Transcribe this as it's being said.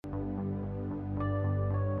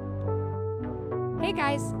Hey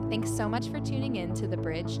guys, thanks so much for tuning in to the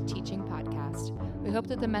Bridge Teaching Podcast. We hope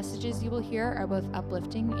that the messages you will hear are both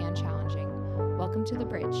uplifting and challenging. Welcome to the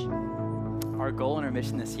Bridge. Our goal and our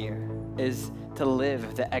mission this year is to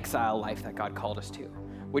live the exile life that God called us to,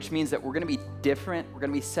 which means that we're going to be different, we're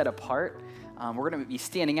going to be set apart, we're going to be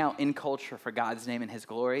standing out in culture for God's name and His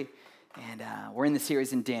glory, and we're in the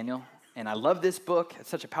series in Daniel, and I love this book. It's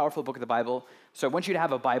such a powerful book of the Bible, so I want you to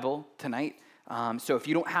have a Bible tonight. So if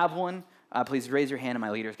you don't have one, please raise your hand and my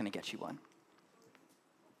leader is going to get you one.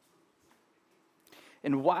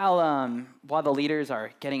 And while the leaders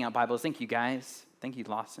are getting out Bibles, thank you guys. Thank you,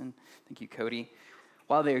 Lawson. Thank you, Cody.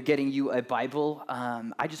 While they're getting you a Bible,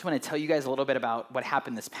 I just want to tell you guys a little bit about what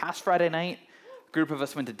happened this past Friday night. A group of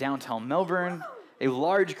us went to downtown Melbourne, a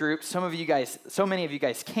large group. So many of you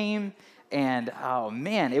guys came, and oh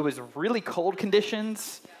man, it was really cold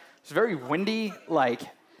conditions. It was very windy.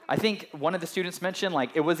 I think one of the students mentioned,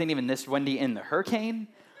 it wasn't even this windy in the hurricane,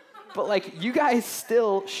 but you guys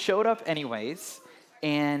still showed up anyways,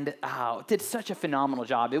 and did such a phenomenal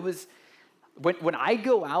job. It was, when I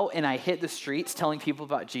go out and I hit the streets telling people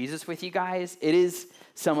about Jesus with you guys, it is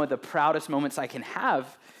some of the proudest moments I can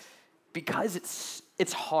have, because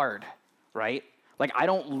it's hard, right? I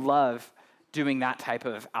don't love doing that type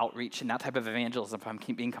of outreach and that type of evangelism, if I'm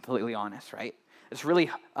being completely honest, right? It's really,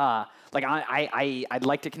 I'd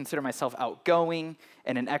like to consider myself outgoing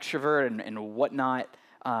and an extrovert and whatnot,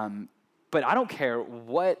 but I don't care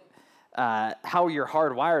how you're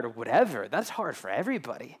hardwired or whatever. That's hard for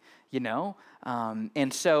everybody, you know?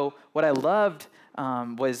 And so what I loved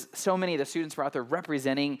was so many of the students were out there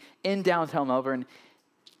representing in downtown Melbourne,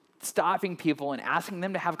 stopping people and asking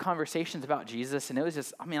them to have conversations about Jesus, and it was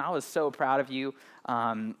just, I was so proud of you.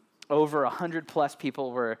 Over 100 plus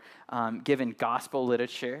people were given gospel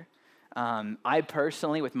literature. I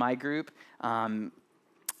personally, with my group, had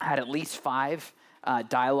at least 5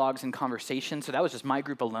 dialogues and conversations. So that was just my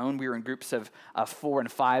group alone. We were in groups of 4 and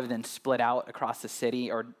 5, then split out across the city,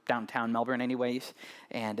 or downtown Melbourne anyways.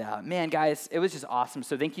 And man, guys, it was just awesome.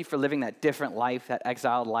 So thank you for living that different life, that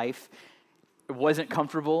exiled life. It wasn't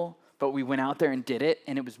comfortable, but we went out there and did it,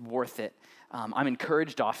 and it was worth it. I'm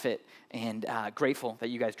encouraged off it and grateful that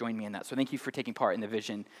you guys joined me in that. So thank you for taking part in the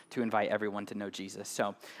vision to invite everyone to know Jesus.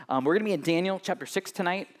 So we're going to be in Daniel chapter 6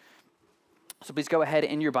 tonight. So please go ahead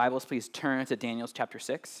in your Bibles. Please turn to Daniel chapter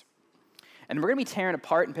 6. And we're going to be tearing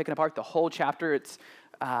apart and picking apart the whole chapter. It's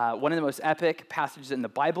one of the most epic passages in the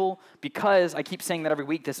Bible, because I keep saying that every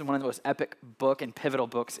week. This is one of the most epic book and pivotal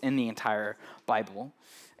books in the entire Bible.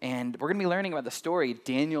 And we're going to be learning about the story,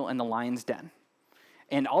 Daniel and the lion's den.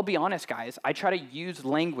 And I'll be honest, guys, I try to use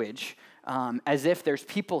language as if there's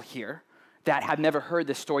people here that have never heard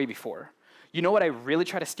this story before. You know what I really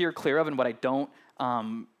try to steer clear of, and what I don't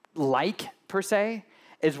like, per se,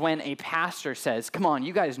 is when a pastor says, come on,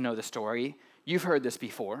 you guys know the story. You've heard this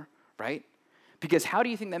before, right? Because how do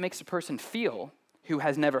you think that makes a person feel who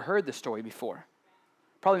has never heard the story before?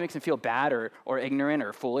 Probably makes them feel bad or ignorant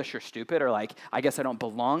or foolish or stupid, or I guess I don't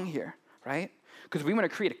belong here, right? Because we want to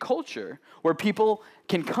create a culture where people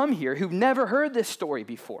can come here who've never heard this story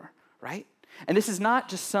before, right? And this is not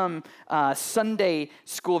just some Sunday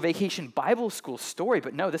school vacation Bible school story,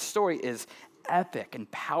 but no, this story is epic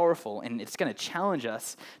and powerful, and it's going to challenge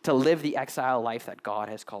us to live the exile life that God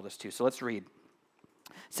has called us to. So let's read.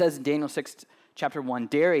 It says in Daniel 6, chapter 1,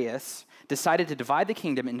 Darius decided to divide the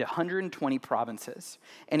kingdom into 120 provinces,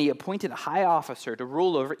 and he appointed a high officer to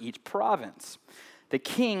rule over each province. The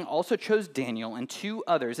king also chose Daniel and 2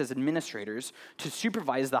 others as administrators to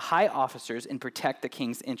supervise the high officers and protect the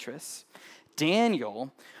king's interests.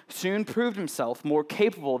 Daniel soon proved himself more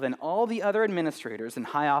capable than all the other administrators and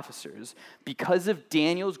high officers. Because of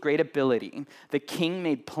Daniel's great ability, the king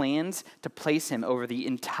made plans to place him over the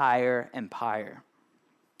entire empire.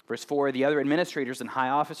 Verse 4, the other administrators and high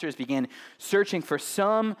officers began searching for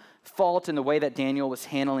some fault in the way that Daniel was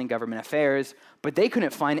handling government affairs, but they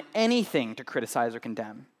couldn't find anything to criticize or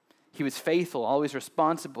condemn. He was faithful, always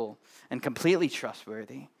responsible, and completely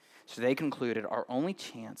trustworthy. So they concluded our only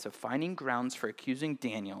chance of finding grounds for accusing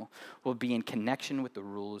Daniel will be in connection with the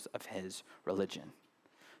rules of his religion.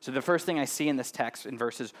 So the first thing I see in this text in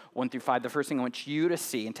verses 1 through 5, the first thing I want you to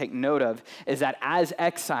see and take note of is that as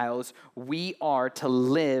exiles, we are to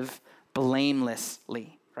live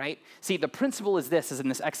blamelessly, right? See, the principle is in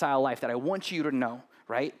this exile life that I want you to know,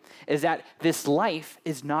 right, is that this life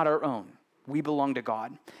is not our own. We belong to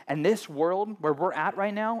God. And this world where we're at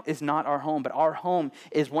right now is not our home, but our home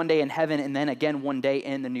is one day in heaven and then again one day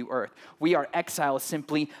in the new earth. We are exiles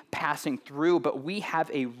simply passing through, but we have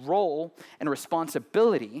a role and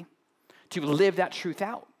responsibility to live that truth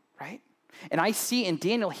out, right? And I see in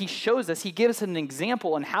Daniel, he shows us, he gives us an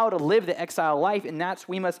example on how to live the exile life, and that's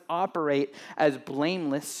we must operate as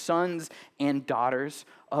blameless sons and daughters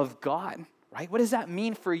of God, right? What does that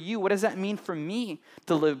mean for you? What does that mean for me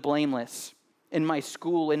to live blameless in my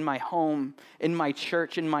school, in my home, in my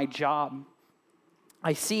church, in my job?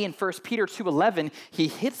 I see in 1 Peter 2:11, he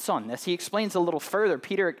hits on this. He explains a little further.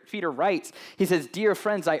 Peter writes, he says, "Dear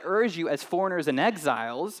friends, I urge you as foreigners and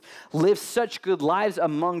exiles, live such good lives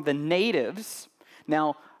among the natives."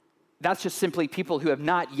 Now, that's just simply people who have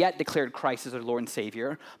not yet declared Christ as their Lord and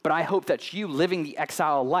Savior. But I hope that you living the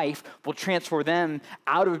exile life will transfer them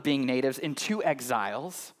out of being natives into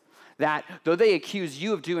exiles, that though they accuse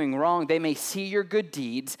you of doing wrong, they may see your good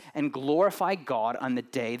deeds and glorify God on the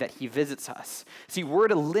day that he visits us. See, we're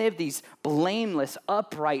to live these blameless,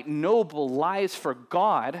 upright, noble lives for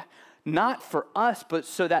God, not for us, but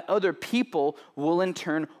so that other people will in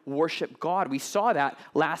turn worship God. We saw that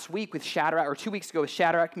last week with Shadrach, or 2 weeks ago with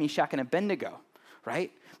Shadrach, Meshach, and Abednego,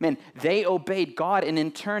 right? Man, they obeyed God, and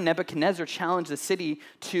in turn, Nebuchadnezzar challenged the city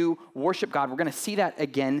to worship God. We're going to see that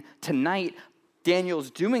again tonight. Daniel's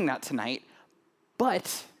doing that tonight,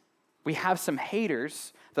 but we have some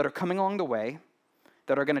haters that are coming along the way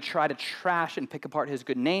that are going to try to trash and pick apart his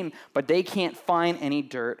good name, but they can't find any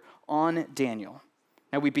dirt on Daniel.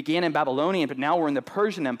 Now, we began in Babylonian, but now we're in the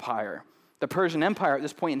Persian Empire. The Persian Empire at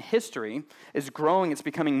this point in history is growing. It's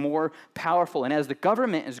becoming more powerful, and as the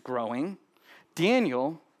government is growing,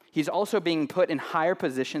 Daniel, he's also being put in higher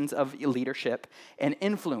positions of leadership and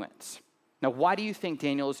influence. Now, why do you think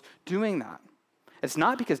Daniel's doing that? It's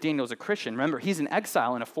not because Daniel's a Christian. Remember, he's in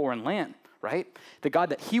exile in a foreign land, right? The God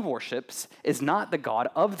that he worships is not the God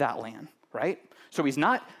of that land, right? So he's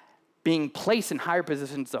not being placed in higher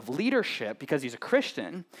positions of leadership because he's a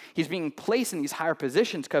Christian. He's being placed in these higher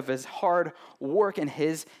positions because of his hard work and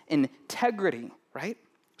his integrity, right?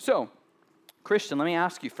 So, Christian, let me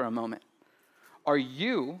ask you for a moment. Are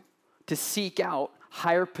you to seek out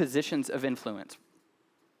higher positions of influence?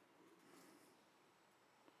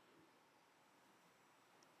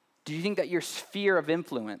 Do you think that your sphere of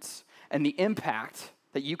influence and the impact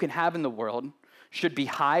that you can have in the world should be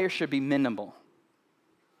high or should be minimal?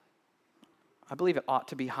 I believe it ought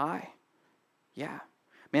to be high. Yeah.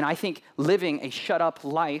 Man, I think living a shut-up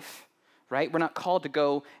life, right? We're not called to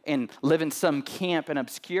go and live in some camp in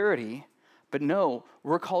obscurity, but no,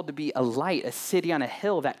 we're called to be a light, a city on a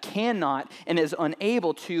hill that cannot and is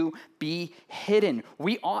unable to be hidden.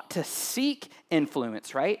 We ought to seek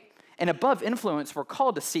influence, right? And above influence, we're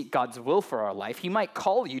called to seek God's will for our life. He might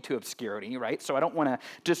call you to obscurity, right? So I don't want to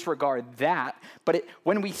disregard that. But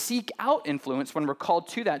when we seek out influence, when we're called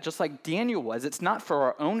to that, just like Daniel was, it's not for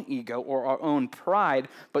our own ego or our own pride,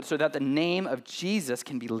 but so that the name of Jesus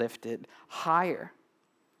can be lifted higher.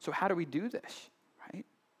 So how do we do this, right?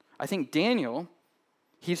 I think Daniel,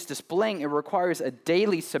 he's displaying it requires a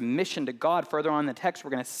daily submission to God. Further on in the text, we're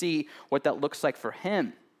going to see what that looks like for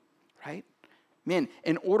him, right? Man,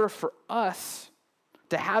 in order for us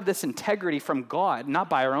to have this integrity from God, not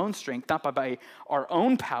by our own strength, not by our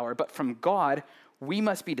own power, but from God, we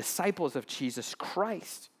must be disciples of Jesus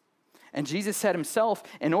Christ. And Jesus said himself,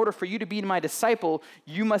 in order for you to be my disciple,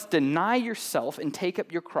 you must deny yourself and take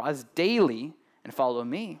up your cross daily and follow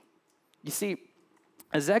me. You see,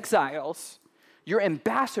 as exiles, you're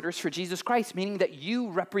ambassadors for Jesus Christ, meaning that you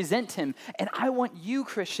represent him. And I want you,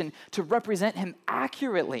 Christian, to represent him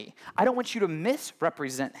accurately. I don't want you to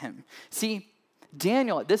misrepresent him. See,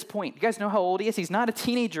 Daniel at this point, you guys know how old he is? He's not a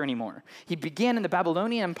teenager anymore. He began in the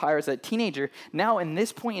Babylonian Empire as a teenager. Now in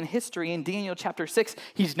this point in history, in Daniel chapter 6,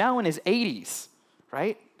 he's now in his 80s,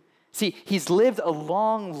 right? See, he's lived a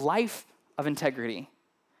long life of integrity.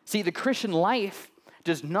 See, the Christian life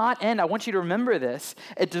does not end. I want you to remember this.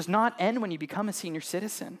 It does not end when you become a senior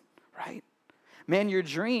citizen, right? Man, your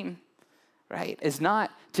dream, right, is not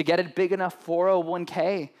to get a big enough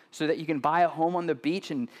 401k so that you can buy a home on the beach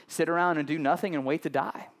and sit around and do nothing and wait to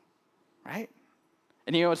die, right?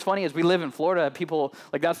 And you know what's funny is we live in Florida. People,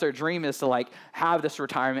 like that's their dream is to like have this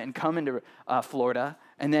retirement and come into Florida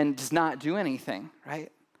and then just not do anything,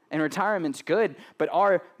 right? And retirement's good, but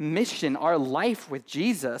our mission, our life with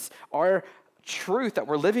Jesus, our truth that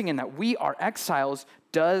we're living in, that we are exiles,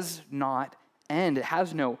 does not end. It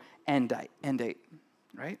has no end date,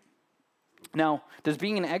 right? Now, does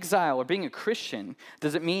being an exile or being a Christian,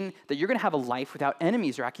 does it mean that you're going to have a life without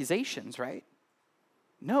enemies or accusations, right?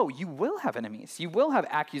 No, you will have enemies. You will have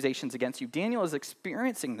accusations against you. Daniel is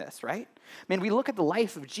experiencing this, right? Man, we look at the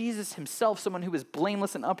life of Jesus himself, someone who was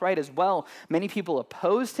blameless and upright as well. Many people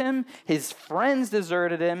opposed him. His friends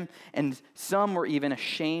deserted him, and some were even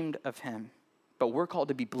ashamed of him. but we're called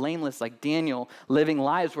to be blameless like Daniel, living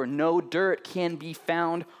lives where no dirt can be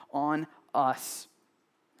found on us,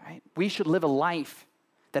 right? We should live a life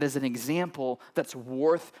that is an example that's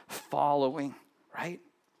worth following, right?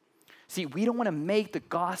 See, we don't want to make the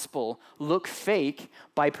gospel look fake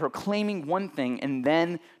by proclaiming one thing and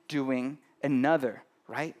then doing another,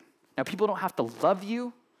 right? Now, people don't have to love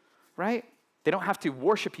you, right? They don't have to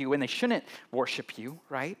worship you, and they shouldn't worship you,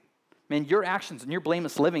 right? Man, your actions and your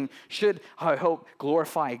blameless living should, I hope,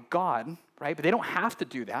 glorify God, right? But they don't have to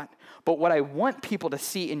do that. But what I want people to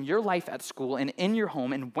see in your life at school and in your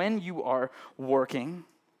home and when you are working,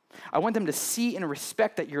 I want them to see and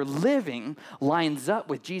respect that your living lines up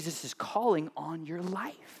with Jesus' calling on your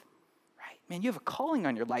life, right? Man, you have a calling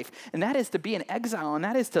on your life, and that is to be an exile, and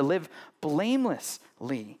that is to live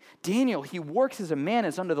blamelessly. Daniel, he works as a man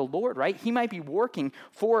as under the Lord, right? He might be working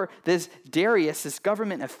for this Darius, this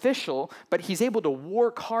government official, but he's able to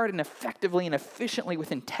work hard and effectively and efficiently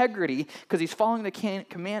with integrity because he's following the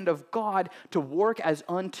command of God to work as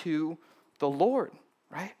unto the Lord,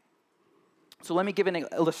 right? So let me give an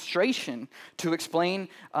illustration to explain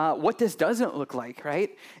what this doesn't look like,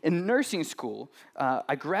 right? In nursing school,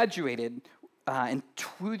 I graduated in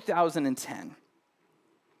 2010.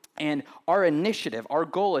 And our initiative, our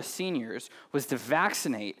goal as seniors was to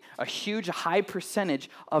vaccinate a huge high percentage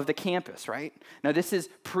of the campus, right? Now, this is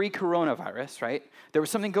pre-coronavirus, right? There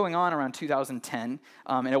was something going on around 2010,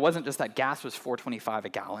 and it wasn't just that gas was $4.25 a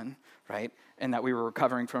gallon, right? And that we were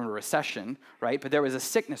recovering from a recession, right? But there was a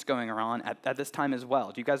sickness going around at this time as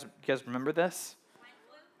well. Do you guys remember this? Swine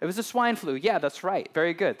flu? It was the swine flu. Yeah, that's right.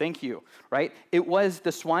 Very good. Thank you, right? It was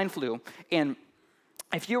the swine flu. And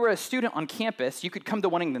if you were a student on campus, you could come to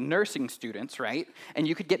one of the nursing students, right? And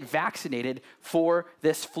you could get vaccinated for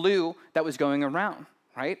this flu that was going around,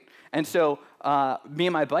 right? And so me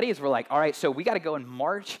and my buddies were like, all right, so we got to go and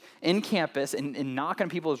march in campus and knock on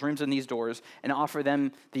people's rooms in these doors and offer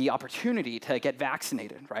them the opportunity to get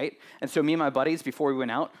vaccinated, right? And so me and my buddies, before we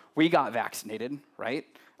went out, we got vaccinated, right?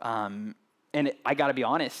 I got to be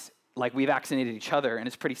honest, like we vaccinated each other, and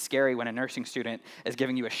it's pretty scary when a nursing student is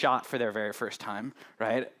giving you a shot for their very first time,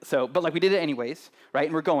 right? So, but like we did it anyways, right?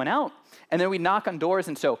 And we're going out, and then we knock on doors,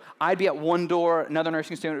 and so I'd be at one door, another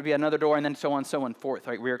nursing student would be at another door, and then so on forth,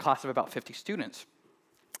 right? We were a class of about 50 students.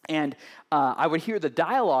 And I would hear the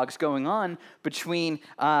dialogues going on between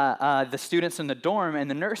the students in the dorm and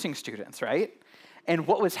the nursing students, right? And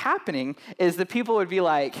what was happening is the people would be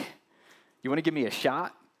like, you want to give me a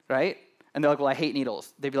shot, right? And they're like, well, I hate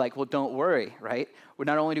needles. They'd be like, well, don't worry, right? Well,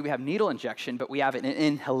 not only do we have needle injection, but we have an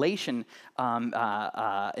inhalation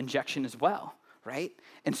injection as well, right?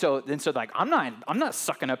 And so like, I'm not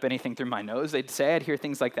sucking up anything through my nose. They'd say, I'd hear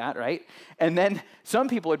things like that, right? And then some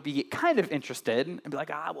people would be kind of interested and be like,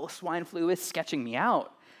 well, swine flu is sketching me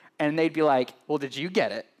out. And they'd be like, well, did you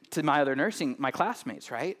get it? To my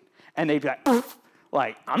classmates, right? And they'd be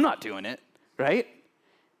like, I'm not doing it, right?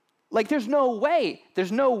 Like, there's no way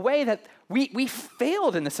that we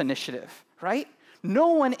failed in this initiative, right?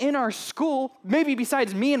 No one in our school, maybe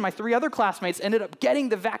besides me and my 3 other classmates, ended up getting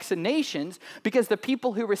the vaccinations because the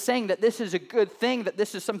people who were saying that this is a good thing, that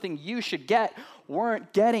this is something you should get,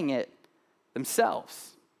 weren't getting it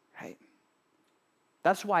themselves, right?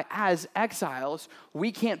 That's why as exiles,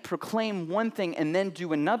 we can't proclaim one thing and then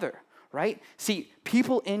do another, right? See,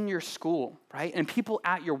 people in your school, right, and people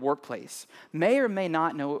at your workplace may or may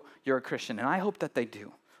not know you're a Christian, and I hope that they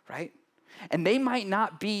do, right? And they might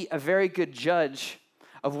not be a very good judge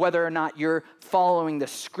of whether or not you're following the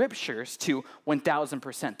scriptures to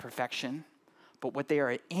 1,000% perfection, but what they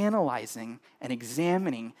are analyzing and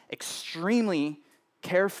examining extremely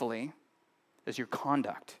carefully is your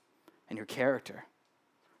conduct and your character.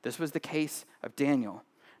 This was the case of Daniel.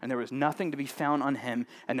 And there was nothing to be found on him,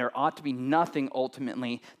 and there ought to be nothing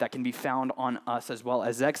ultimately that can be found on us as well.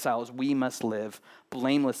 As exiles, we must live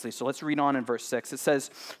blamelessly. So let's read on in verse 6. It says,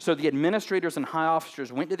 so the administrators and high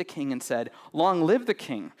officers went to the king and said, long live the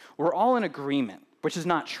king. We're all in agreement, which is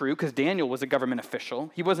not true because Daniel was a government official.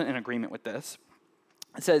 He wasn't in agreement with this.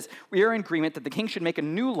 It says, we are in agreement that the king should make a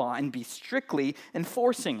new law and be strictly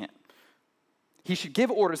enforcing it. He should give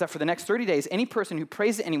orders that for the next 30 days, any person who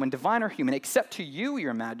prays to anyone, divine or human, except to you,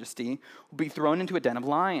 your majesty, will be thrown into a den of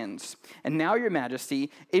lions. And now, your majesty,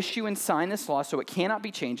 issue and sign this law so it cannot be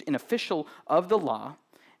changed, an official of the law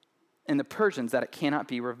in the Persians, that it cannot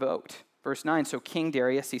be revoked. Verse 9, so King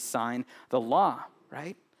Darius, he signed the law,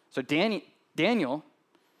 right? So Daniel,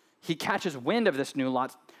 he catches wind of this new law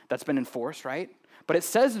that's been enforced, right? But it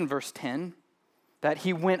says in verse 10, that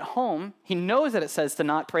he went home. He knows that it says to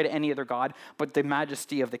not pray to any other god but the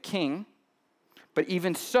majesty of the king. But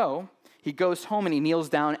even so, He goes home and he kneels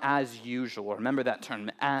down as usual. Remember that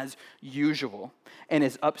term, as usual, in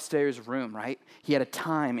his upstairs room, right? He had a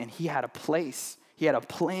time and he had a place. He had a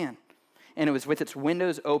plan. And it was with its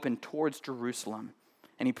windows open towards Jerusalem.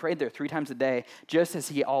 And he prayed there 3 times a day, just as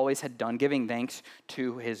he always had done, giving thanks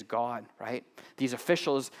to his God, right? These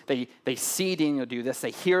officials, they see Daniel do this.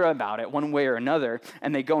 They hear about it one way or another,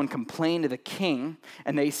 and they go and complain to the king.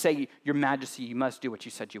 And they say, Your Majesty, you must do what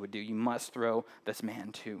you said you would do. You must throw this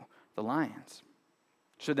man to the lions.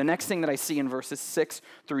 So the next thing that I see in verses 6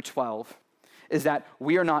 through 12 is that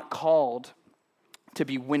we are not called to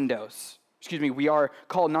be windows. We are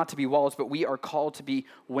called not to be walls, but we are called to be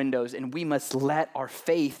windows, and we must let our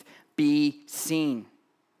faith be seen.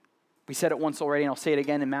 We said it once already, and I'll say it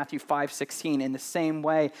again in Matthew 5:16. In the same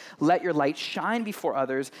way, let your light shine before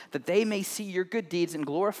others, that they may see your good deeds and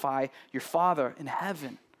glorify your Father in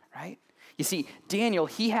heaven, right? You see, Daniel,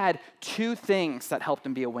 he had 2 things that helped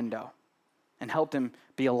him be a window and helped him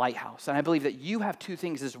be a lighthouse. And I believe that you have 2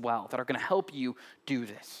 things as well that are going to help you do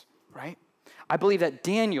this, right? I believe that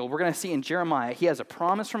Daniel, we're going to see in Jeremiah, he has a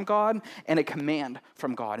promise from God and a command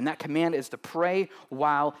from God. And that command is to pray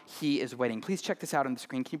while he is waiting. Please check this out on the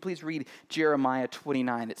screen. Can you please read Jeremiah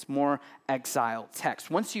 29? It's more exile text.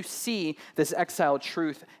 Once you see this exile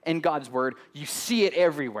truth in God's word, you see it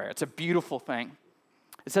everywhere. It's a beautiful thing.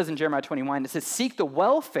 It says in Jeremiah 21, it says, Seek the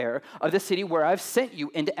welfare of the city where I've sent you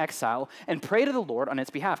into exile and pray to the Lord on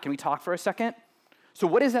its behalf. Can we talk for a second? So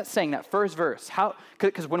what is that saying, that first verse?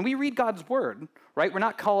 Because when we read God's word, right, we're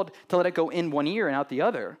not called to let it go in one ear and out the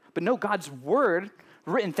other. But no, God's word,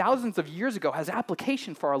 written thousands of years ago, has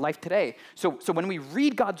application for our life today. So when we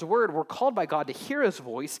read God's word, we're called by God to hear his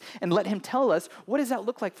voice and let him tell us, what does that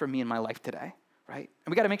look like for me in my life today, right?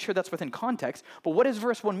 And we got to make sure that's within context. But what does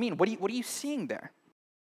verse 1 mean? What are you seeing there?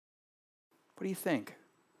 What do you think?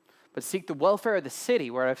 But seek the welfare of the city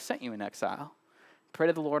where I've sent you in exile. Pray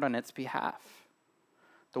to the Lord on its behalf.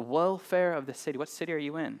 The welfare of the city. What city are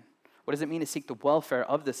you in? What does it mean to seek the welfare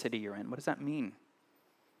of the city you're in? What does that mean?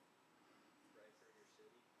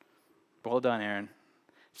 Well done, Aaron.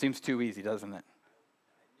 Seems too easy, doesn't it?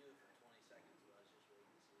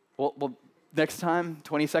 Well, next time,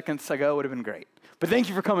 20 seconds ago would have been great. But thank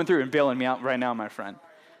you for coming through and bailing me out right now, my friend.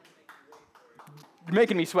 You're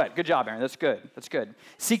making me sweat. Good job, Aaron. That's good. That's good.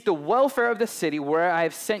 Seek the welfare of the city where I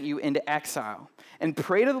have sent you into exile, and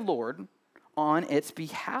pray to the Lord on its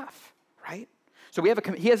behalf, right? So he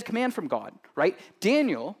has a command from God, right?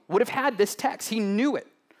 Daniel would have had this text. He knew it,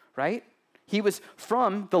 right? He was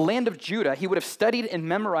from the land of Judah. He would have studied and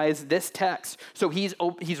memorized this text. So he's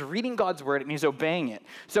reading God's word and he's obeying it.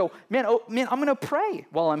 So, I'm going to pray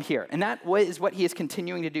while I'm here. And that is what he is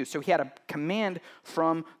continuing to do. So he had a command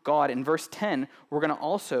from God. In verse 10, we're going to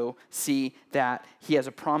also see that he has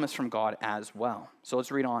a promise from God as well. So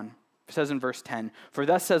let's read on. It says in verse 10, For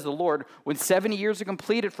thus says the Lord, when 70 years are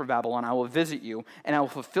completed for Babylon, I will visit you, and I will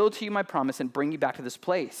fulfill to you my promise and bring you back to this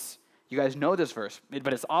place. You guys know this verse,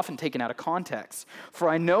 but it's often taken out of context. For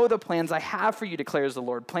I know the plans I have for you, declares the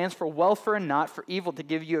Lord, plans for welfare and not for evil, to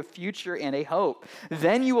give you a future and a hope.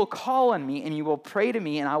 Then you will call on me, and you will pray to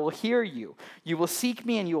me, and I will hear you. You will seek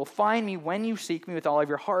me, and you will find me when you seek me with all of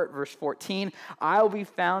your heart. Verse 14, I will be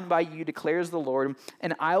found by you, declares the Lord,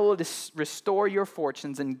 and I will restore your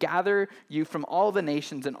fortunes and gather you from all the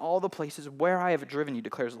nations and all the places where I have driven you,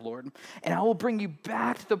 declares the Lord. And I will bring you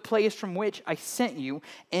back to the place from which I sent you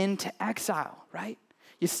into exile, right?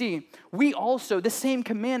 You see, the same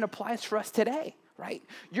command applies for us today, right?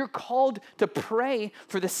 You're called to pray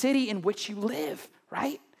for the city in which you live,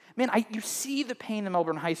 right? Man, you see the pain in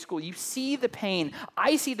Melbourne High School. You see the pain.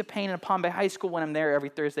 I see the pain in Palm Bay High School when I'm there every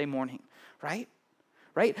Thursday morning, right?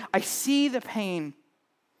 Right? I see the pain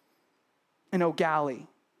in O'Galley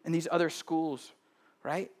and these other schools,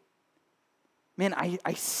 right? Man,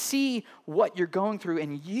 I see what you're going through,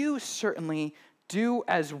 and you certainly do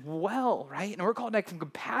as well, right? And we're called to have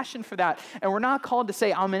compassion for that. And we're not called to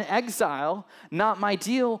say, I'm in exile, not my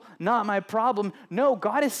deal, not my problem. No,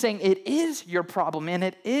 God is saying it is your problem and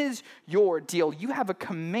it is your deal. You have a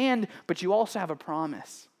command, but you also have a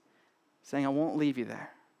promise saying, I won't leave you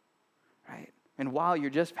there, right? And while you're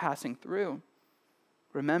just passing through,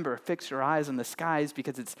 remember, fix your eyes on the skies,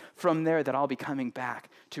 because it's from there that I'll be coming back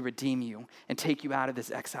to redeem you and take you out of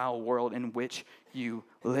this exile world in which you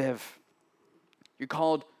live. You're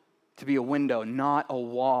called to be a window, not a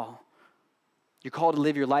wall. You're called to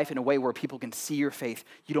live your life in a way where people can see your faith.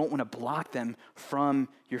 You don't want to block them from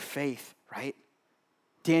your faith, right?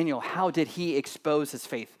 Daniel, how did he expose his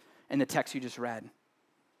faith in the text you just read?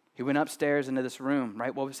 He went upstairs into this room,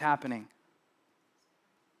 right? What was happening?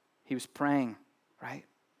 He was praying, right?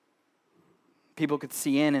 people could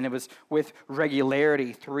see in, and it was with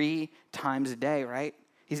regularity 3 times a day, right?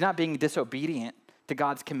 He's not being disobedient to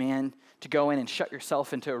God's command to go in and shut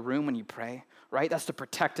yourself into a room when you pray, right? That's to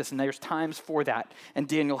protect us, and there's times for that, and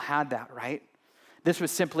Daniel had that, right? This was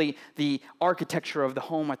simply the architecture of the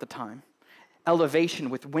home at the time.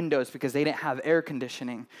 Elevation with windows because they didn't have air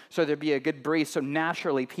conditioning, so there'd be a good breeze. So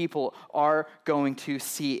naturally, people are going to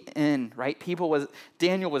see in, right?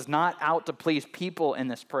 Daniel was not out to please people in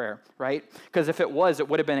this prayer, right? Because if it was, it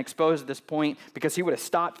would have been exposed at this point because he would have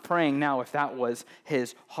stopped praying now if that was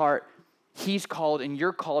his heart. He's called and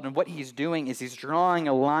you're called, and what he's doing is he's drawing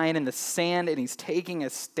a line in the sand and he's taking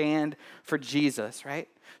a stand for Jesus, right?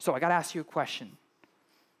 So I got to ask you a question.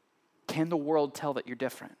 Can the world tell that you're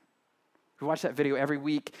different? We watch that video every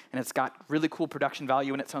week, and it's got really cool production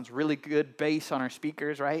value, and it sounds really good bass on our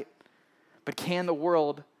speakers, right? But can the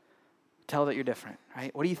world tell that you're different,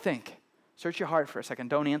 right? What do you think? Search your heart for a second.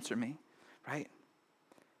 Don't answer me, right?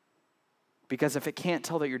 Because if it can't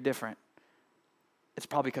tell that you're different, it's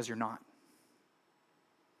probably because you're not.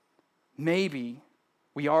 Maybe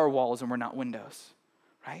we are walls and we're not windows,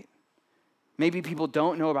 right? Maybe people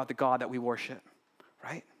don't know about the God that we worship,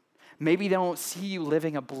 right? Maybe they don't see you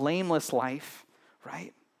living a blameless life,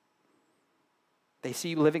 right? They see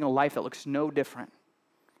you living a life that looks no different,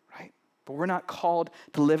 right? But we're not called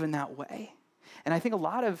to live in that way. And I think a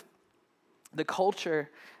lot of the culture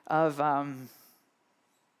of, and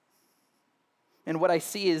what I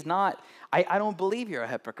see is not, I don't believe you're a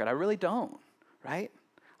hypocrite. I really don't, right?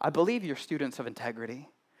 I believe you're students of integrity,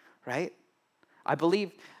 right? I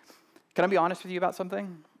believe, can I be honest with you about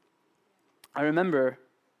something? I remember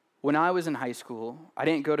when I was in high school, I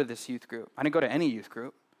didn't go to this youth group. I didn't go to any youth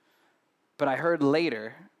group. But I heard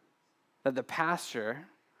later that the pastor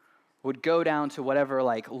would go down to whatever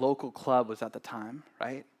local club was at the time,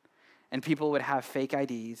 right? And people would have fake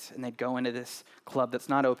IDs, and they'd go into this club that's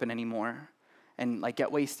not open anymore and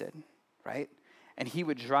get wasted, right? And he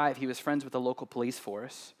would drive. He was friends with the local police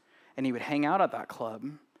force, and he would hang out at that club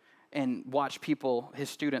and watch people, his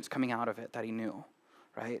students, coming out of it that he knew,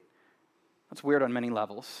 right? That's weird on many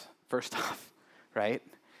levels, first off, right?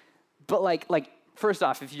 But first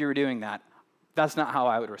off, if you were doing that, that's not how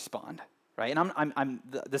I would respond, right? And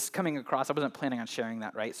this is coming across, I wasn't planning on sharing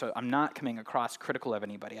that, right? So I'm not coming across critical of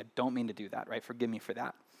anybody. I don't mean to do that, right? Forgive me for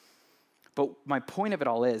that. But my point of it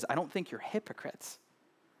all is, I don't think you're hypocrites.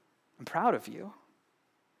 I'm proud of you.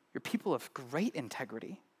 You're people of great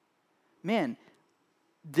integrity. Man,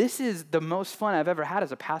 this is the most fun I've ever had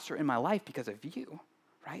as a pastor in my life because of you,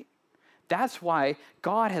 right? That's why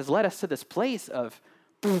God has led us to this place of,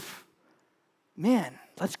 man,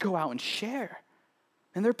 let's go out and share.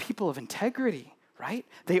 And they're people of integrity, right?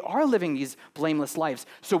 They are living these blameless lives.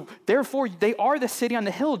 So therefore, they are the city on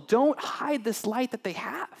the hill. Don't hide this light that they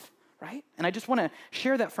have, right? And I just want to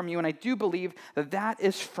share that from you, and I do believe that that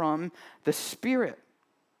is from the Spirit.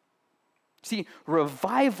 See,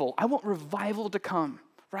 revival, I want revival to come,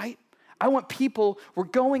 right? I want people, we're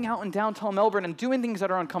going out in downtown Melbourne and doing things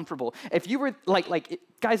that are uncomfortable. If you were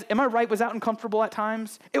guys, am I right, was that uncomfortable at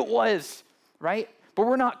times? It was, right? But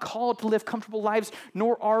we're not called to live comfortable lives,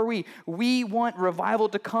 nor are we. We want revival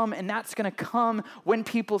to come, and that's going to come when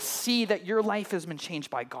people see that your life has been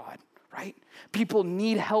changed by God, right? People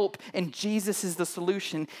need help, and Jesus is the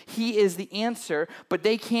solution. He is the answer, but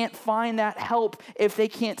they can't find that help if they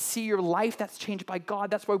can't see your life that's changed by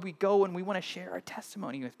God. That's why we go and we want to share our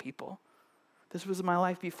testimony with people. This was my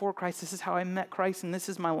life before Christ. This is how I met Christ, and this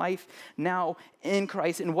is my life now in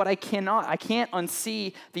Christ. And what I can't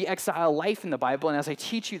unsee the exile life in the Bible. And as I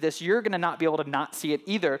teach you this, you're going to not be able to not see it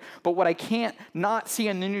either. But what I can't not see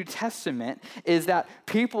in the New Testament is that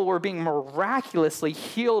people were being miraculously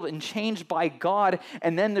healed and changed by God,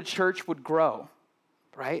 and then the church would grow,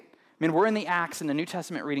 right? I mean, we're in the Acts in the New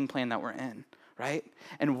Testament reading plan that we're in. Right?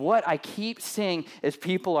 And what I keep seeing is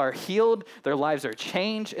people are healed, their lives are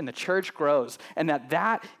changed, and the church grows. And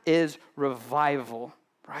that is revival,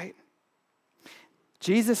 right?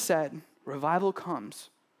 Jesus said, revival comes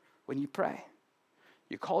when you pray.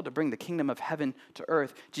 You're called to bring the kingdom of heaven to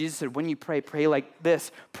earth. Jesus said, when you pray, pray like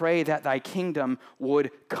this. Pray that thy kingdom would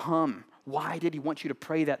come. Why did he want you to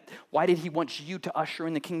pray that? Why did he want you to usher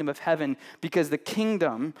in the kingdom of heaven? Because the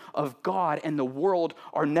kingdom of God and the world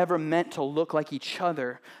are never meant to look like each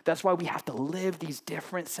other. That's why we have to live these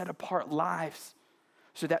different, set-apart lives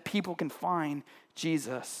so that people can find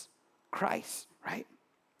Jesus Christ, right?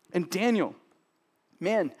 And Daniel,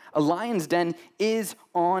 man, a lion's den is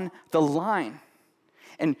on the line.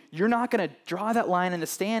 And you're not going to draw that line in the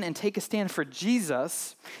stand and take a stand for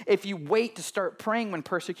Jesus if you wait to start praying when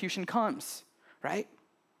persecution comes, right?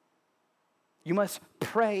 You must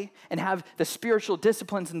pray and have the spiritual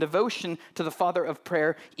disciplines and devotion to the Father of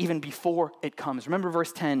prayer even before it comes. Remember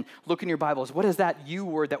verse 10. Look in your Bibles. What is that you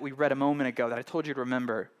word that we read a moment ago that I told you to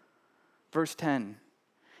remember? Verse 10.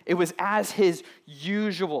 It was as his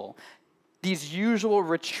usual. These usual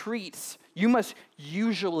retreats. You must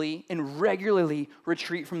usually and regularly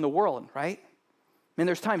retreat from the world, right? Man,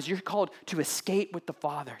 there's times you're called to escape with the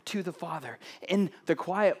Father, to the Father, in the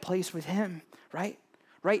quiet place with him, right?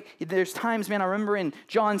 Right? There's times, man, I remember in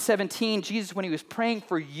John 17, Jesus, when he was praying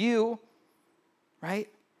for you, right?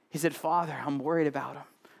 He said, Father, I'm worried about them,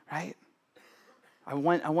 right? I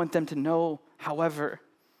want them to know, however,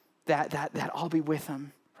 that I'll be with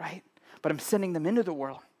them, right? But I'm sending them into the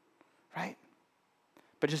world, right?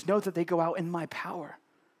 But just know that they go out in my power.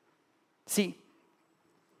 See,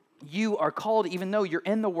 you are called, even though you're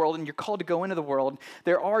in the world and you're called to go into the world,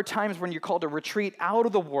 there are times when you're called to retreat out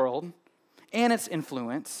of the world and its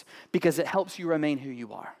influence, because it helps you remain who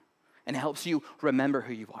you are and it helps you remember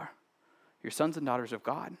who you are. You're sons and daughters of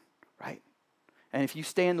God, right? And if you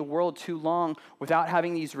stay in the world too long without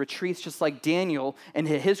having these retreats, just like Daniel in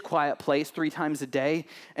his quiet place 3 times a day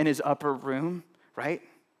in his upper room, right?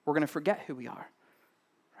 We're going to forget who we are,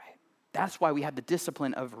 right? That's why we have the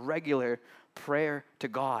discipline of regular prayer to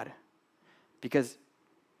God. Because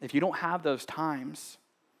if you don't have those times,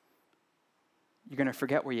 you're going to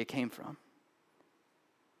forget where you came from.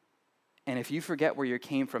 And if you forget where you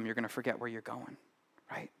came from, you're going to forget where you're going,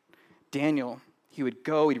 right? Daniel, he would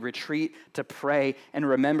go, he'd retreat to pray and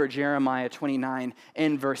remember Jeremiah 29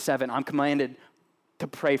 in verse 7. I'm commanded to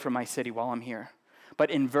pray for my city while I'm here.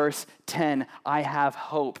 But in verse 10, I have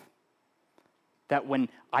hope that when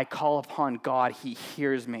I call upon God, he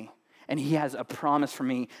hears me. And he has a promise for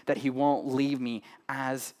me that he won't leave me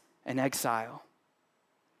as an exile.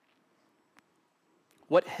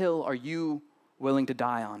 What hill are you willing to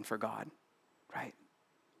die on for God, right?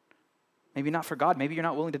 Maybe not for God. Maybe you're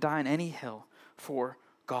not willing to die on any hill for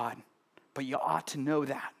God. But you ought to know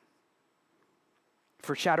that.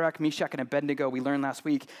 For Shadrach, Meshach, and Abednego, we learned last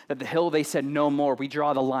week that the hill they said no more. We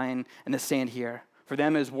draw the line in the sand here. For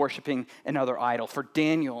them is worshiping another idol. For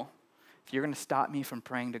Daniel, if you're going to stop me from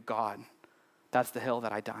praying to God, that's the hill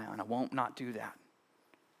that I die on. I won't not do that.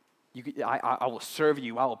 I will serve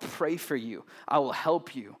you. I will pray for you. I will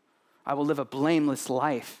help you. I will live a blameless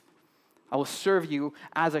life. I will serve you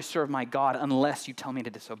as I serve my God unless you tell me to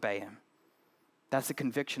disobey him. That's the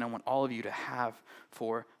conviction I want all of you to have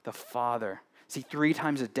for the Father. See, 3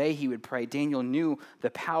 times a day he would pray. Daniel knew the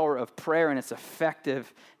power of prayer and its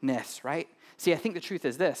effectiveness, right? See, I think the truth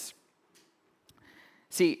is this.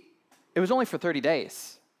 See, it was only for 30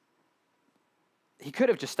 days. He could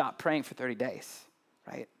have just stopped praying for 30 days,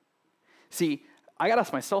 right? See, I got to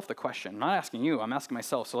ask myself the question. I'm not asking you, I'm asking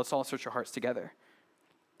myself, so let's all search our hearts together.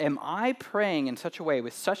 Am I praying in such a way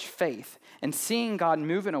with such faith and seeing God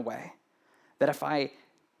move in a way that if I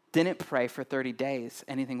didn't pray for 30 days,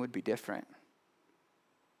 anything would be different?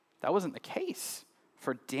 That wasn't the case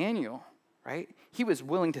for Daniel, right? He was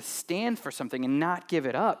willing to stand for something and not give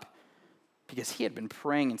it up because he had been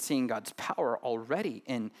praying and seeing God's power already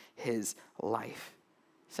in his life.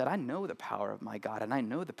 He said, I know the power of my God and I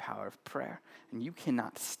know the power of prayer, and you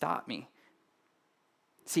cannot stop me.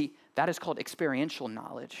 See, that is called experiential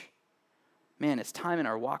knowledge. Man, it's time in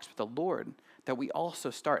our walks with the Lord that we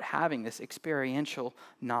also start having this experiential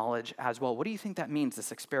knowledge as well. What do you think that means,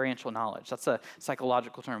 this experiential knowledge? That's a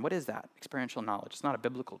psychological term. What is that, experiential knowledge? It's not a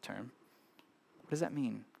biblical term. What does that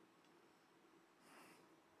mean?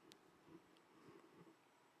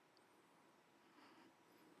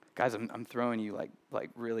 Guys, I'm throwing you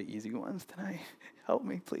like really easy ones tonight. Help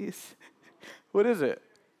me, please. What is it?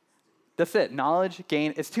 That's it. Knowledge,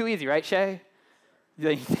 gain. It's too easy, right, Shay?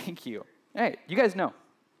 Thank you. Hey, you guys know.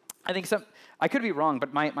 I could be wrong,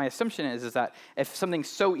 but my assumption is that if something's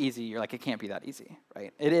so easy, you're like, it can't be that easy,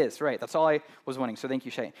 right? It is, right? That's all I was wanting, so thank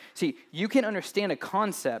you, Shay. See, you can understand a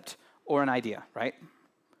concept or an idea, right?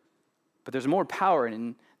 But there's more power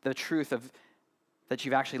in the truth of that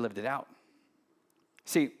you've actually lived it out.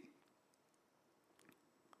 See,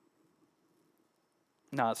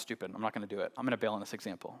 no, that's stupid. I'm not going to do it. I'm going to bail on this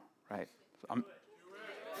example, right? All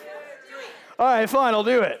right, fine, I'll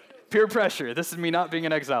do it. Peer pressure. This is me not being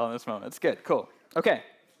an exile in this moment. It's good, cool. Okay.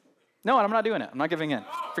 No, I'm not doing it. I'm not giving in.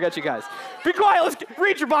 Forget you guys. Be quiet, let's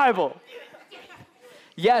read your Bible.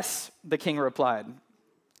 Yes, the king replied.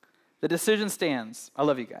 The decision stands. I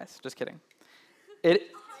love you guys. Just kidding. It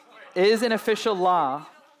is an official law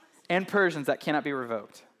and Persians that cannot be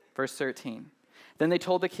revoked. Verse 13. Then they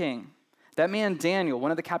told the king, that man Daniel,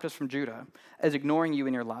 one of the captives from Judah, is ignoring you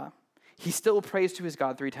in your law. He still prays to his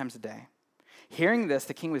God 3 times a day. Hearing this,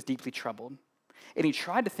 the king was deeply troubled. and he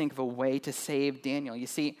tried to think of a way to save Daniel. You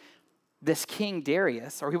see, this king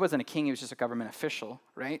Darius, or he wasn't a king, he was just a government official,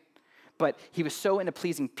 right? But he was so into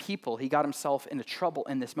pleasing people, he got himself into trouble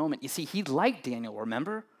in this moment. You see, he liked Daniel,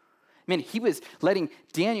 remember? I mean, he was letting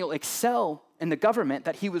Daniel excel in the government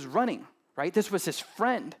that he was running, right? This was his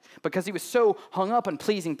friend because he was so hung up on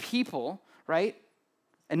pleasing people, right?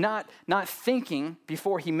 And not thinking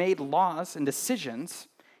before he made laws and decisions.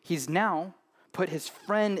 He's now put his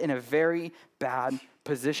friend in a very bad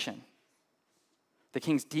position. The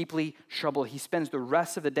king's deeply troubled. He spends the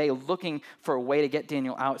rest of the day looking for a way to get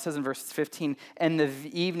Daniel out. It says in verse 15, "And the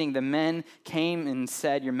evening the men came and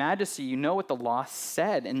said, 'Your Majesty, you know what the law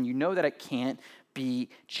said, and you know that it can't be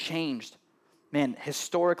changed.'" Man,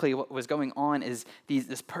 historically what was going on is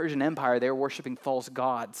this Persian Empire, they were worshiping false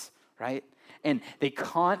gods, right? And they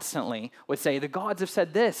constantly would say, the gods have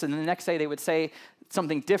said this, and then the next day they would say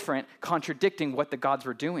something different, contradicting what the gods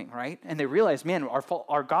were doing, right? And they realized, man,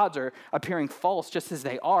 our gods are appearing false just as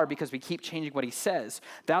they are because we keep changing what he says.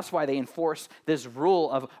 That's why they enforce this rule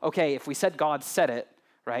of, okay, if we said God said it,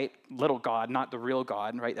 right? Little God, not the real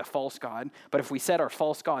God, right? The false God. But if we said our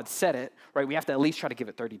false God said it, right, we have to at least try to give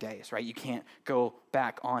it 30 days, right? You can't go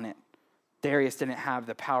back on it. Darius didn't have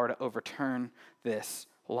the power to overturn this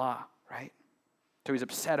law, right? So he's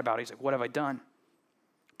upset about it. He's like, what have I done?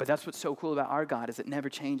 But that's what's so cool about our God is it never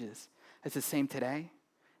changes. It's the same today,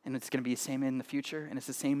 and it's going to be the same in the future, and it's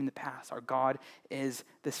the same in the past. Our God is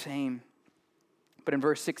the same. But in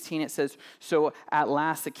verse 16 it says, "So at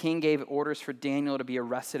last the king gave orders for Daniel to be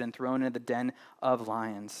arrested and thrown into the den of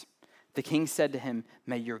lions. The king said to him,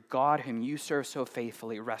 'May your God, whom you serve so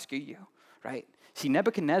faithfully, rescue you.'" Right? See,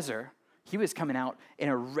 Nebuchadnezzar, he was coming out in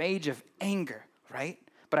a rage of anger, right?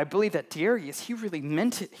 But I believe that Darius, he really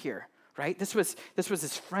meant it here, right? This was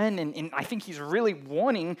his friend, and I think he's really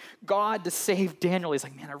wanting God to save Daniel. He's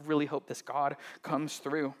like, man, I really hope this God comes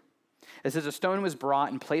through. It says, "A stone was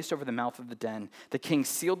brought and placed over the mouth of the den. The king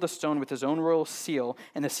sealed the stone with his own royal seal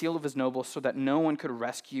and the seal of his nobles so that no one could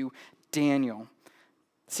rescue Daniel."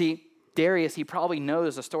 See, Darius, he probably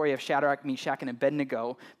knows the story of Shadrach, Meshach, and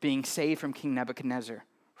Abednego being saved from King Nebuchadnezzar,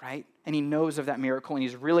 right? And he knows of that miracle, and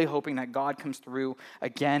he's really hoping that God comes through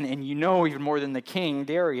again. And you know, even more than the king,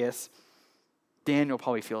 Darius, Daniel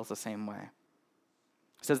probably feels the same way.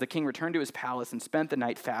 It says the king returned to his palace and spent the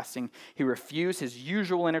night fasting. He refused his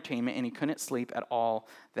usual entertainment, and he couldn't sleep at all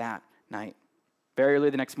that night. Very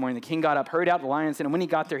early the next morning, the king got up, hurried out to the lion's den, and when he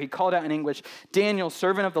got there, he called out in English, "Daniel,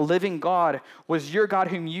 servant of the living God, was your God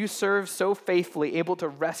whom you serve so faithfully able to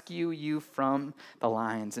rescue you from the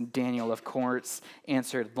lions?" And Daniel, of course,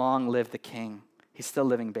 answered, "Long live the king." He's still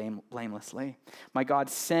living blamelessly. "My God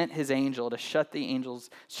sent his angel to shut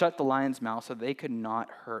the lion's mouth so they could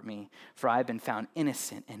not hurt me, for I have been found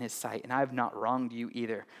innocent in his sight, and I have not wronged you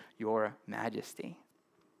either, your majesty."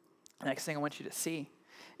 The next thing I want you to see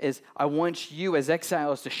is I want you as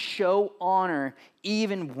exiles to show honor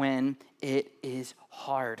even when it is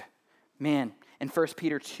hard. Man, in 1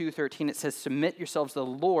 Peter 2:13 it says, "Submit yourselves to the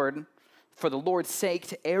Lord for the Lord's sake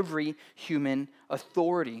to every human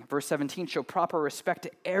authority." Verse 17, "Show proper respect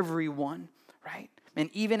to everyone," right? And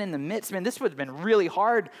even in the midst, man, this would have been really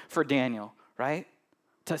hard for Daniel, right?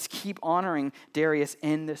 To keep honoring Darius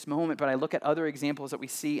in this moment. But I look at other examples that we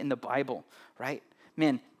see in the Bible, right?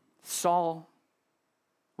 Man, Saul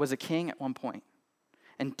was a king at one point,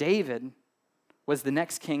 and David was the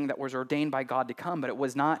next king that was ordained by God to come, but it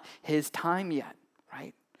was not his time yet,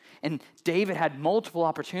 right? And David had multiple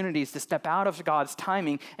opportunities to step out of God's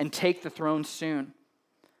timing and take the throne soon.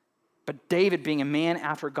 But David, being a man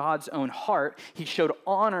after God's own heart, he showed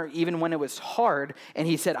honor even when it was hard, and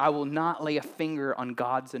he said, "I will not lay a finger on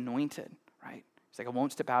God's anointed," right? He's like, I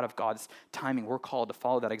won't step out of God's timing. We're called to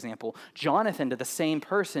follow that example. Jonathan, to the same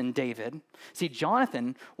person, David. See,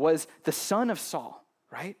 Jonathan was the son of Saul,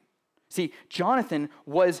 right? See, Jonathan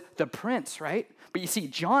was the prince, right? But you see,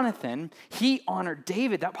 Jonathan, he honored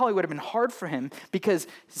David. That probably would have been hard for him because,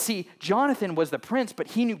 see, Jonathan was the prince, but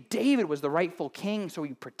he knew David was the rightful king, so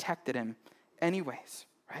he protected him anyways,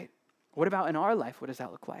 right? What about in our life? What does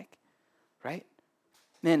that look like, right?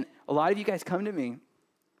 Man, a lot of you guys come to me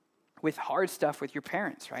with hard stuff with your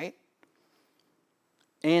parents, right?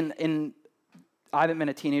 And I haven't been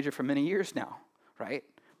a teenager for many years now, right?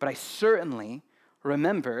 But I certainly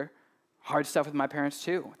remember hard stuff with my parents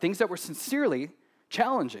too. Things that were sincerely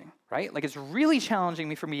challenging, right? Like it's really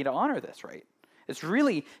challenging for me to honor this, right? It's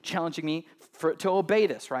really challenging me to obey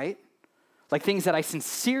this, right? Like things that I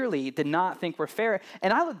sincerely did not think were fair.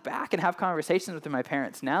 And I look back and have conversations with my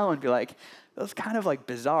parents now and be like, that was kind of like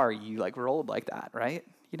bizarre. You like rolled like that, right?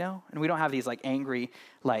 You know? And we don't have these like angry,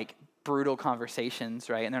 like brutal conversations,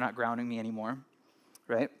 right? And they're not grounding me anymore.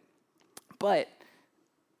 right? But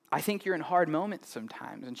I think you're in hard moments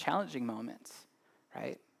sometimes and challenging moments,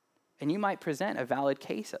 right? And you might present a valid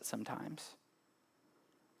case at sometimes.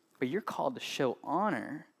 But you're called to show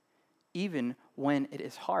honor even when it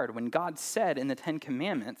is hard. When God said in the 10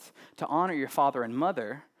 Commandments to honor your father and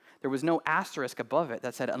mother, there was no asterisk above it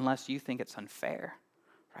that said, unless you think it's unfair,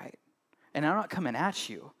 right? And I'm not coming at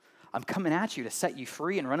you. I'm coming at you to set you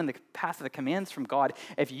free and run in the path of the commands from God.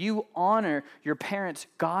 If you honor your parents,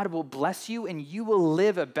 God will bless you and you will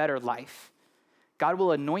live a better life. God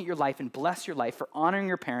will anoint your life and bless your life for honoring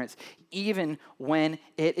your parents even when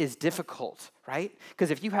it is difficult, right?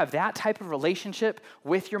 Because if you have that type of relationship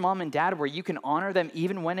with your mom and dad where you can honor them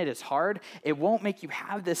even when it is hard, it won't make you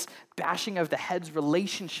have this bashing of the heads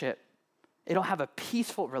relationship. It'll have a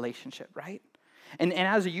peaceful relationship, right? And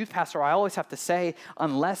as a youth pastor, I always have to say,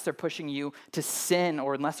 unless they're pushing you to sin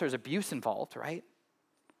or unless there's abuse involved, right?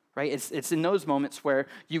 Right? It's in those moments where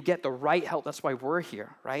you get the right help. That's why we're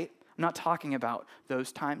here, right? I'm not talking about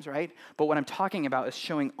those times, right? But what I'm talking about is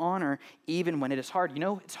showing honor even when it is hard. You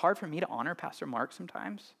know, it's hard for me to honor Pastor Mark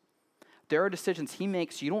sometimes. There are decisions he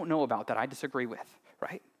makes you don't know about that I disagree with,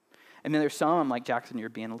 right? And then there's some I'm like, Jackson, you're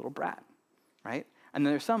being a little brat, right? And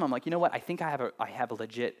then there's some I'm like, you know what? I think I have a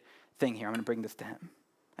legit thing here. I'm going to bring this to him.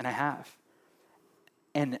 And I have.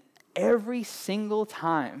 And every single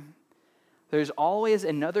time, there's always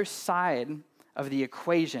another side of the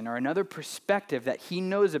equation or another perspective that he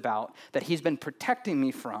knows about that he's been protecting me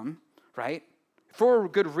from, right? For a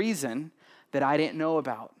good reason that I didn't know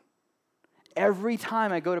about. Every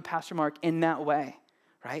time I go to Pastor Mark in that way,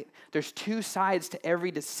 right? There's two sides to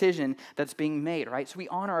every decision that's being made, right? So we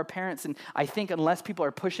honor our parents, and I think unless people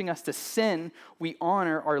are pushing us to sin, we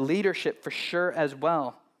honor our leadership for sure as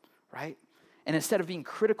well, right? And instead of being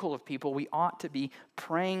critical of people, we ought to be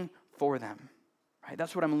praying for them, right?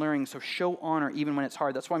 That's what I'm learning. So show honor even when it's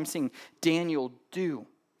hard. That's what I'm seeing Daniel do,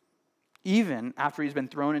 even after he's been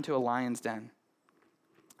thrown into a lion's den.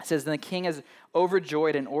 It says, then the king is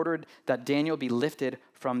overjoyed and ordered that Daniel be lifted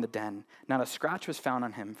from the den. Not a scratch was found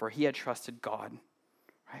on him, for he had trusted God,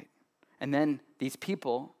 right? And then these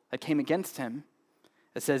people that came against him,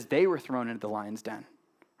 it says they were thrown into the lion's den,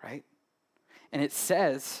 right? And it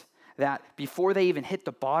says that before they even hit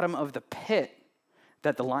the bottom of the pit,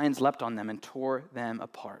 that the lions leapt on them and tore them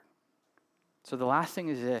apart. So the last thing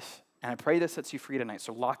is this, and I pray this sets you free tonight,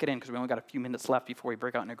 so lock it in because we only got a few minutes left before we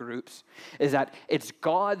break out into groups, is that it's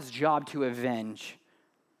God's job to avenge,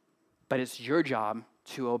 but it's your job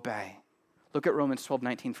to obey. Look at Romans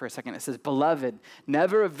 12:19 for a second. It says, beloved,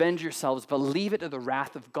 never avenge yourselves, but leave it to the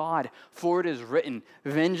wrath of God, for it is written,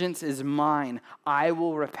 vengeance is mine, I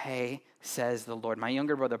will repay, says the Lord. My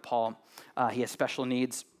younger brother, Paul, he has special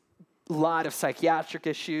needs, a lot of psychiatric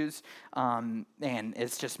issues, and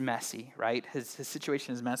it's just messy, right? His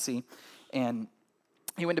situation is messy, and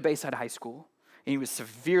he went to Bayside High School, and he was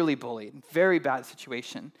severely bullied, very bad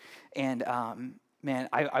situation, and man,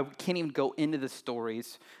 I can't even go into the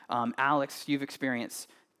stories. Alex, you've experienced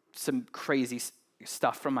some crazy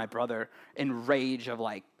stuff from my brother in rage of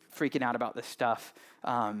like freaking out about this stuff,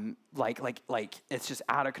 like it's just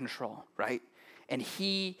out of control, right? And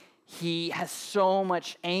he has so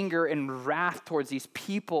much anger and wrath towards these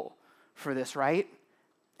people for this, right?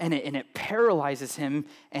 And it paralyzes him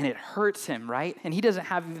and it hurts him, right? And he doesn't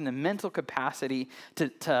have even the mental capacity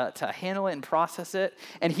to handle it and process it.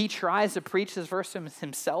 And he tries to preach this verse to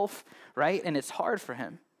himself, right? And it's hard for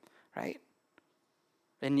him, right?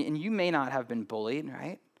 And you may not have been bullied,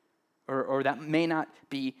 right? Or that may not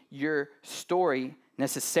be your story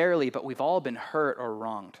necessarily, but we've all been hurt or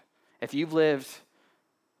wronged. If you've lived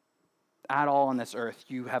at all on this earth,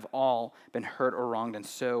 you have all been hurt or wronged, and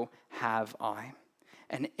so have I.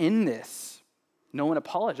 And in this, no one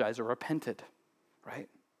apologized or repented, right?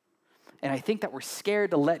 And I think that we're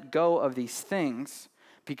scared to let go of these things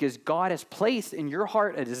because God has placed in your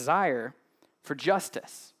heart a desire for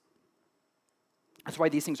justice. That's why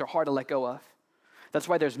these things are hard to let go of. That's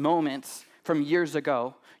why there's moments from years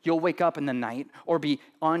ago, you'll wake up in the night or be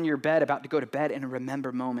on your bed about to go to bed and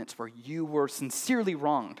remember moments where you were sincerely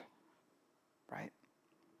wronged, right?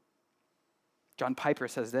 John Piper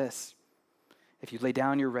says this, if you lay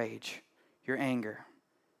down your rage, your anger,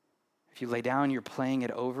 if you lay down, you're playing it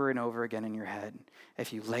over and over again in your head.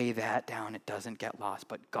 If you lay that down, it doesn't get lost,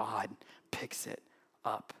 but God picks it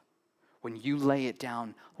up. When you lay it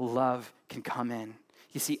down, love can come in.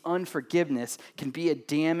 You see, unforgiveness can be a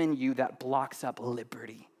dam in you that blocks up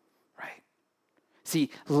liberty, right? See,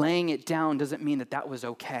 laying it down doesn't mean that was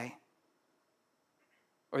okay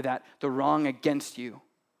or that the wrong against you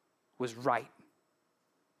was right.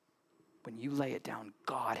 When you lay it down,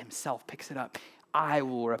 God himself picks it up. I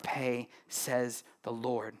will repay, says the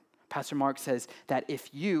Lord. Pastor Mark says that if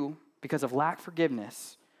you, because of lack of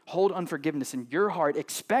forgiveness, hold unforgiveness in your heart,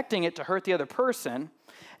 expecting it to hurt the other person,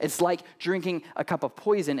 it's like drinking a cup of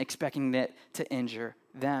poison, expecting it to injure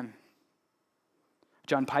them.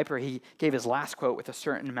 John Piper, he gave his last quote with a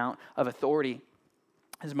certain amount of authority.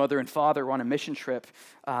 His mother and father were on a mission trip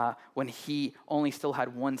when he only still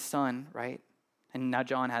had one son, right? And now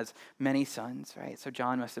John has many sons, right? So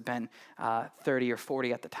John must have been 30 or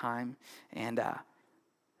 40 at the time. And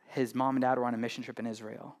his mom and dad were on a mission trip in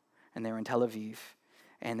Israel. And they were in Tel Aviv.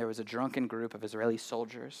 And there was a drunken group of Israeli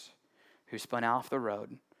soldiers who spun off the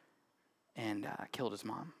road and killed his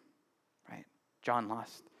mom, right? John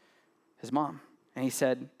lost his mom. And he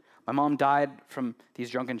said, my mom died from these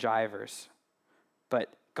drunken jivers.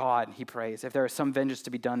 But God, he prays, if there is some vengeance to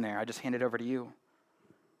be done there, I just hand it over to you.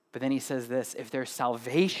 But then he says this, if there's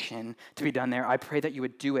salvation to be done there, I pray that you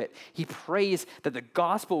would do it. He prays that the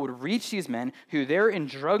gospel would reach these men who there in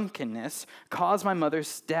drunkenness caused my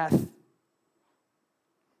mother's death.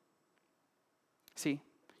 See,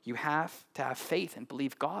 you have to have faith and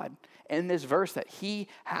believe God in this verse that he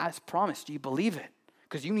has promised. Do you believe it?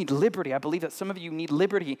 Because you need liberty. I believe that some of you need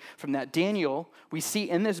liberty from that. Daniel, we see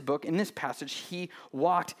in this book, in this passage, he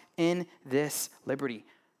walked in this liberty.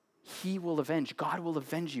 He will avenge. God will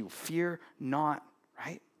avenge you. Fear not,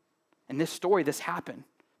 right? In this story, this happened.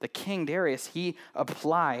 The king Darius, he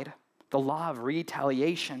applied the law of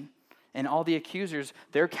retaliation. And all the accusers,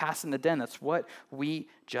 they're cast in the den. That's what we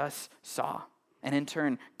just saw. And in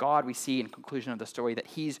turn, God, we see in conclusion of the story that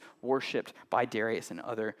he's worshipped by Darius and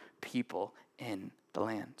other people in the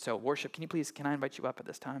land. So worship, can I invite you up at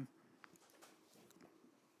this time?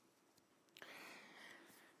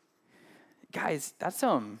 Guys, that's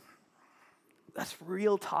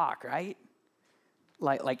real talk, right?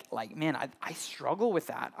 Like, man, I struggle with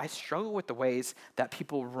that. I struggle with the ways that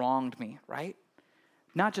people wronged me, right?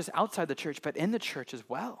 Not just outside the church, but in the church as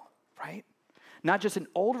well, right? Not just in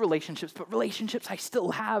old relationships, but relationships I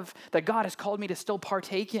still have that God has called me to still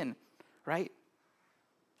partake in, right?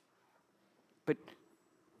 But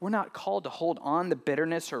we're not called to hold on to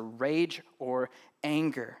bitterness or rage or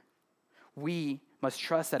anger. We must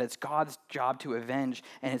trust that it's God's job to avenge,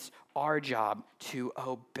 and it's our job to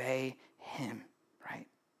obey him, right?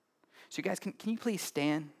 So you guys, can you please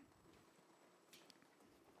stand?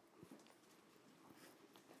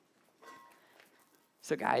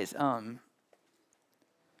 So guys,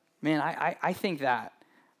 man, I think that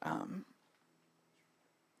I'm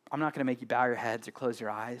not going to make you bow your heads or close your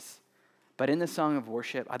eyes. But in the song of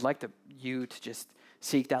worship, I'd like you to just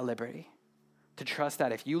seek that liberty, to trust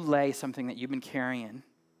that if you lay something that you've been carrying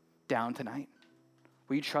down tonight,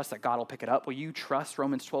 will you trust that God will pick it up? Will you trust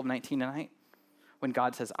Romans 12:19 tonight when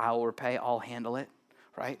God says, I will repay, I'll handle it,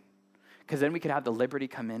 right? Because then we could have the liberty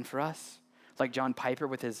come in for us, like John Piper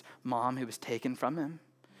with his mom who was taken from him,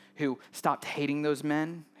 who stopped hating those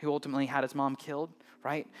men who ultimately had his mom killed,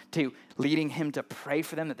 right? To leading him to pray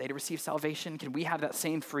for them that they'd receive salvation. Can we have that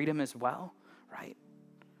same freedom as well, right?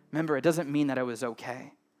 Remember, it doesn't mean that it was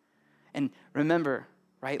okay. And remember,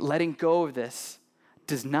 right, letting go of this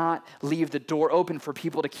does not leave the door open for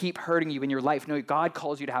people to keep hurting you in your life. No, God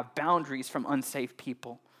calls you to have boundaries from unsafe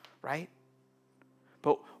people, right?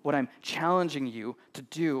 But what I'm challenging you to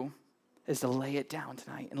do is to lay it down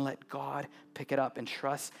tonight and let God pick it up and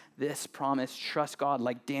trust this promise. Trust God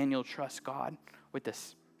like Daniel trusts God with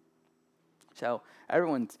this. So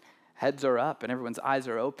everyone's heads are up and everyone's eyes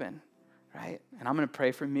are open, right? And I'm going to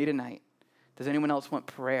pray for me tonight. Does anyone else want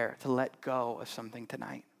prayer to let go of something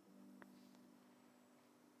tonight?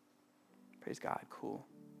 Praise God. Cool.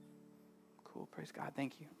 Praise God.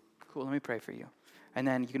 Thank you. Cool. Let me pray for you. And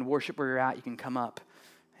then you can worship where you're at. You can come up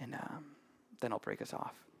and then I'll break us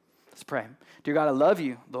off. Let's pray. Dear God, I love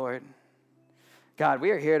you, Lord. God,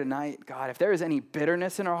 we are here tonight. God, if there is any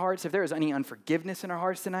bitterness in our hearts, if there is any unforgiveness in our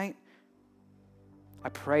hearts tonight, I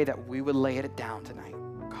pray that we would lay it down tonight,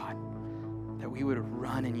 God, that we would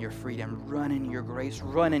run in your freedom, run in your grace,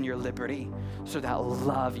 run in your liberty, so that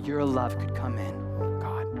love, your love could come in,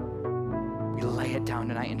 God. We lay it down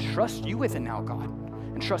tonight and trust you with it now, God,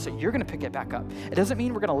 and trust that you're going to pick it back up. It doesn't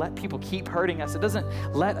mean we're going to let people keep hurting us. It doesn't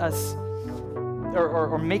let us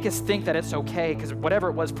or make us think that it's okay, because whatever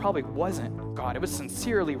it was probably wasn't, God. It was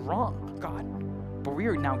sincerely wrong, God. But we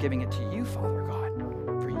are now giving it to you, Father, God,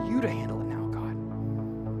 for you to handle it now,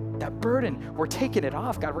 God. That burden, we're taking it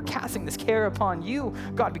off, God. We're casting this care upon you,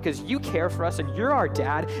 God, because you care for us and you're our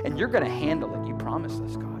dad and you're going to handle it. You promised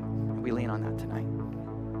us, God. And we lean on that tonight.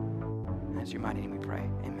 As your mighty name we pray.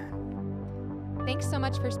 Amen. Thanks so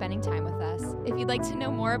much for spending time with us. If you'd like to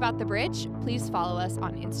know more about The Bridge, please follow us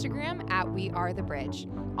on Instagram at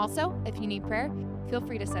WeAreTheBridge. Also, if you need prayer, feel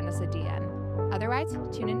free to send us a DM. Otherwise,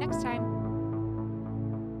 tune in next time.